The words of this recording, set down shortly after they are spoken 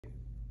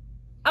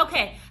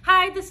Okay,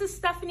 hi, this is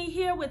Stephanie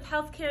here with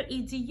Healthcare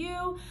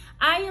EDU.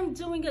 I am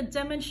doing a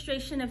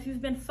demonstration. If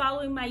you've been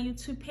following my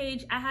YouTube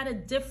page, I had a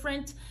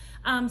different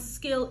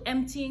skill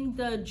emptying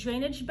the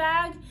drainage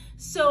bag.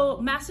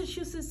 So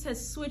Massachusetts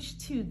has switched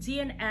to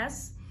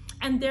DNS,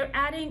 and they're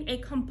adding a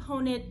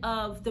component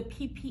of the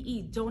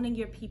PPE, donating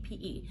your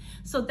PPE.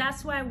 So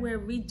that's why we're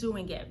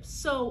redoing it.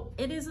 So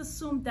it is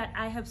assumed that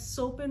I have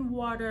soap and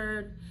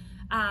water,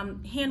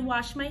 hand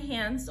wash my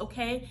hands,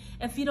 okay?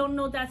 If you don't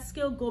know that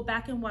skill, go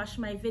back and watch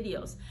my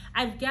videos.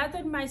 I've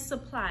gathered my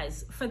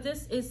supplies. For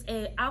this is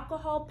a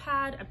alcohol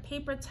pad, a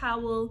paper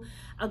towel,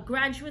 a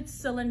graduate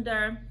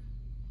cylinder,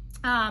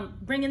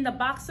 bring in the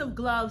box of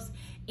gloves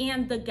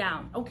and the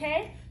gown,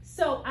 okay?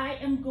 So I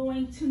am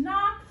going to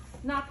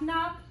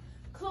knock,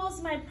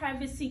 close my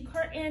privacy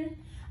curtain.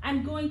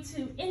 I'm going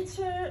to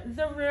enter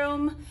the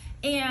room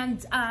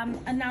and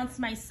announce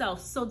myself.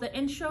 So the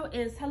intro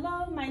is,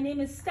 hello, my name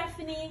is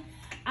Stephanie.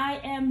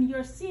 I am your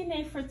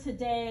CNA for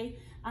today,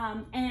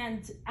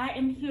 and I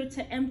am here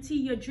to empty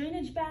your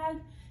drainage bag.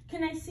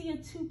 Can I see your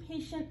 2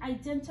 patient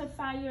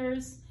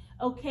identifiers?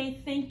 Okay,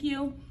 thank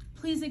you.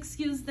 Please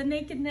excuse the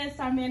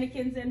nakedness, our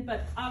mannequins in,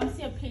 but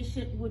obviously a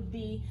patient would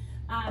be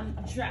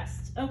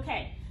dressed.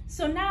 Okay,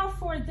 so now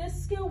for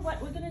this skill,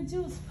 what we're gonna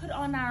do is put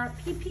on our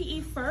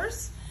PPE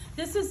first.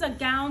 This is a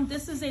gown,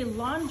 this is a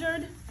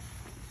laundered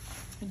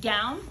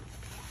gown.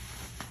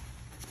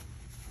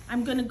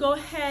 I'm gonna go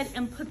ahead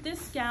and put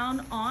this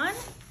gown on.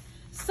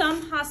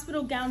 Some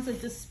hospital gowns are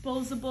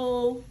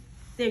disposable.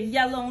 They're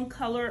yellow in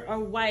color or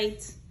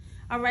white.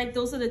 All right,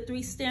 those are the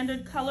 3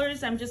 standard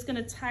colors. I'm just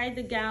gonna tie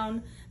the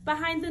gown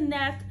behind the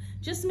neck.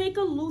 Just make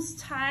a loose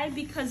tie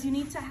because you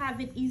need to have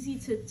it easy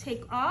to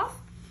take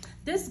off.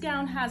 This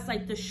gown has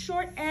like the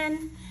short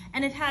end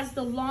and it has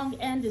the long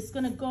end. It's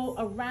gonna go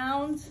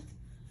around,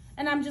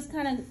 and I'm just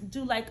gonna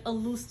do like a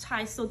loose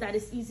tie so that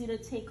it's easy to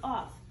take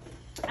off.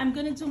 I'm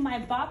gonna do my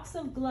box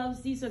of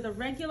gloves. These are the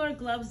regular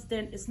gloves,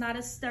 then it's not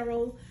a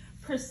sterile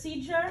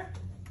procedure.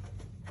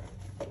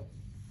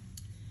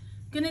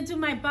 Gonna do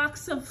my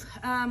box of,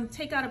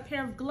 take out a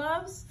pair of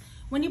gloves.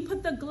 When you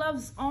put the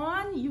gloves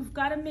on, you've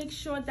gotta make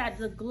sure that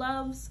the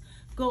gloves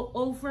go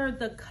over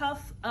the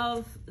cuff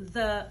of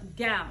the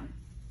gown,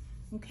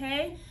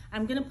 okay?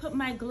 I'm gonna put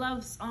my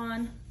gloves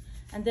on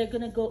and they're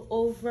gonna go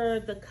over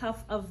the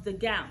cuff of the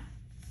gown.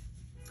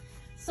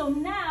 So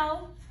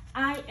now,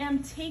 I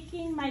am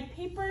taking my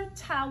paper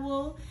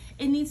towel.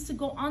 It needs to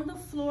go on the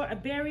floor, a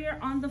barrier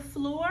on the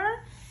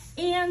floor,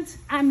 and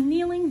I'm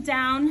kneeling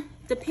down.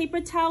 The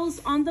paper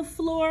towel's on the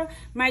floor.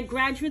 My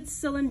graduate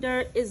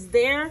cylinder is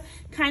there,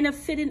 kind of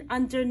fitting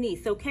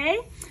underneath, okay?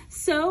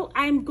 So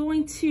I'm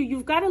going to,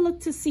 you've got to look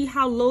to see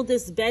how low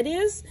this bed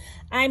is.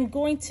 I'm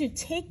going to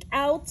take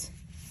out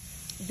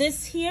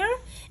this here,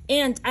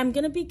 and I'm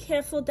going to be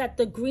careful that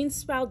the green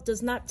spout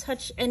does not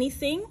touch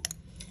anything,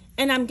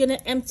 and I'm going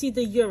to empty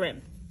the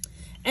urine.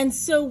 And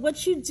so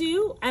what you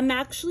do, I'm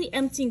actually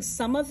emptying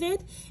some of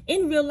it.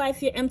 In real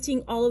life, you're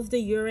emptying all of the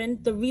urine.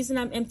 The reason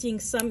I'm emptying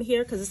some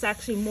here, because it's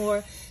actually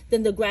more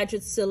than the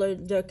graduate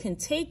cylinder can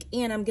take,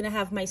 and I'm gonna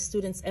have my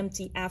students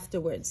empty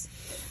afterwards.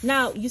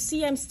 Now, you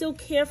see I'm still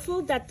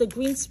careful that the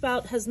green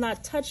spout has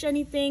not touched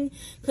anything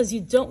because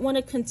you don't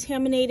wanna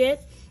contaminate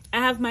it. I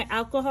have my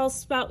alcohol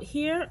spout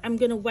here. I'm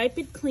gonna wipe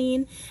it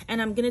clean, and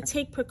I'm gonna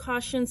take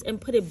precautions and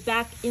put it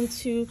back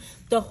into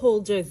the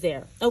holder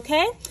there,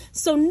 okay?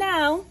 So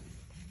now,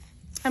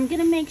 I'm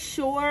gonna make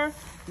sure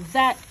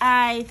that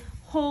I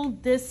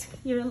hold this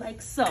here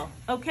like so,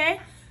 okay?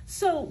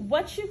 So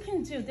what you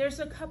can do, there's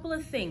a couple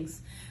of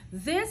things.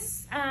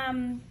 This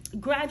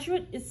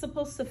graduate is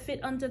supposed to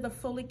fit under the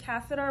Foley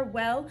catheter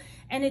well,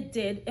 and it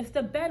did. If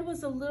the bed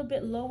was a little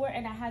bit lower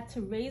and I had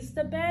to raise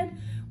the bed,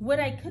 what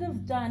I could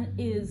have done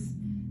is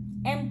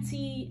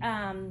empty,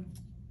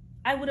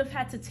 I would have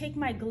had to take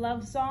my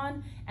gloves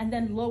on and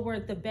then lower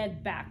the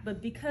bed back,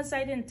 but because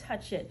I didn't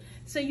touch it.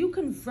 So you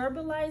can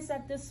verbalize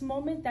at this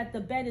moment that the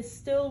bed is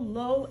still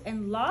low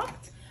and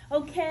locked,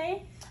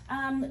 okay?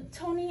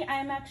 Tony,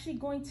 I'm actually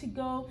going to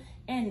go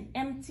and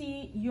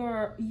empty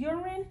your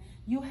urine.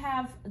 You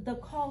have the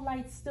call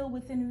lights still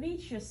within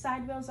reach. Your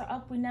side rails are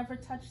up, we never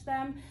touch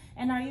them.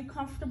 And are you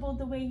comfortable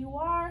the way you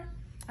are?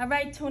 All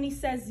right, Tony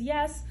says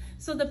yes.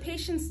 So the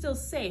patient's still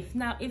safe.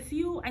 Now, if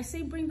you, I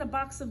say bring the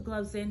box of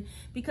gloves in,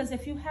 because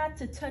if you had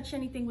to touch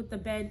anything with the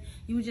bed,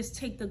 you would just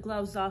take the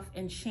gloves off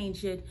and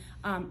change it,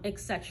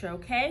 etc.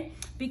 Okay?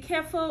 Be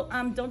careful,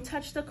 don't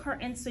touch the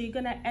curtain. So you're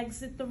gonna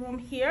exit the room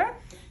here.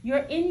 You're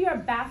in your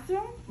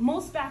bathroom.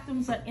 Most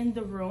bathrooms are in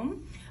the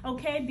room,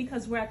 okay?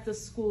 Because we're at the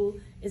school,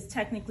 is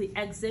technically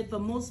exit,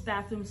 but most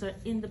bathrooms are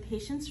in the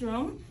patient's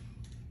room.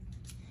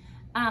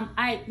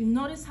 I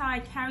notice how I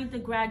carried the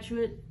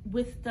graduate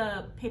with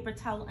the paper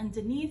towel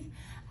underneath.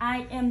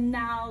 I am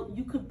now,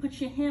 you could put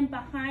your hand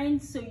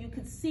behind so you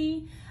could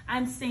see,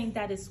 I'm saying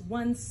that is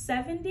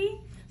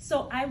 170.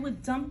 So I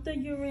would dump the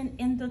urine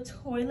in the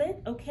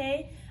toilet,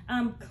 okay?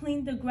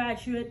 Clean the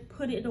graduate,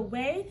 put it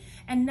away,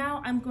 and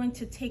now I'm going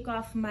to take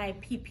off my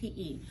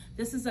PPE.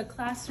 This is a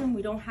classroom,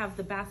 we don't have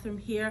the bathroom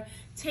here.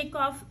 Take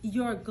off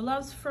your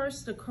gloves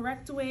first the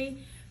correct way,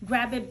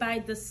 grab it by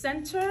the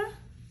center,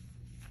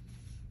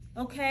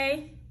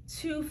 okay?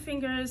 2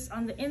 fingers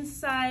on the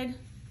inside.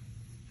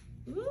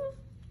 Ooh,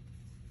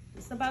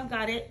 just about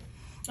got it.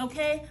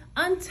 Okay,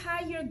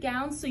 untie your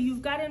gown. So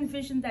you've got to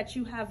envision that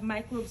you have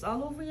microbes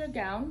all over your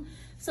gown.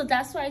 So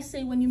that's why I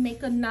say when you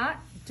make a knot,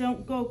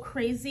 don't go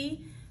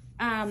crazy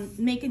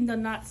making the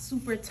knot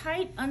super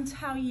tight.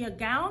 Untie your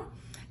gown,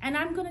 and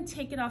I'm going to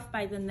take it off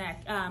by the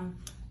neck,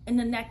 in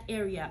the neck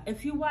area.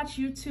 If you watch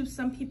YouTube,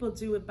 some people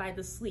do it by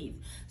the sleeve.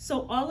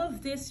 So all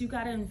of this, you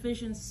got to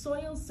envision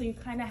soil, so you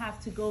kind of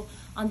have to go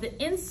on the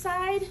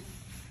inside.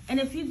 And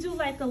if you do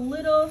like a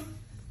little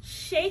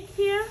shake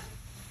here,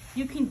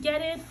 you can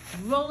get it,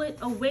 roll it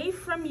away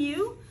from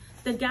you.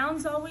 The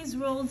gown's always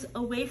rolled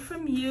away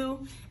from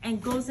you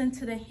and goes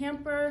into the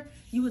hamper.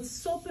 You would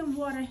soap and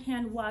water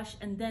hand wash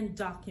and then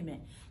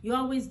document. You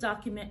always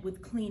document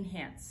with clean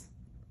hands.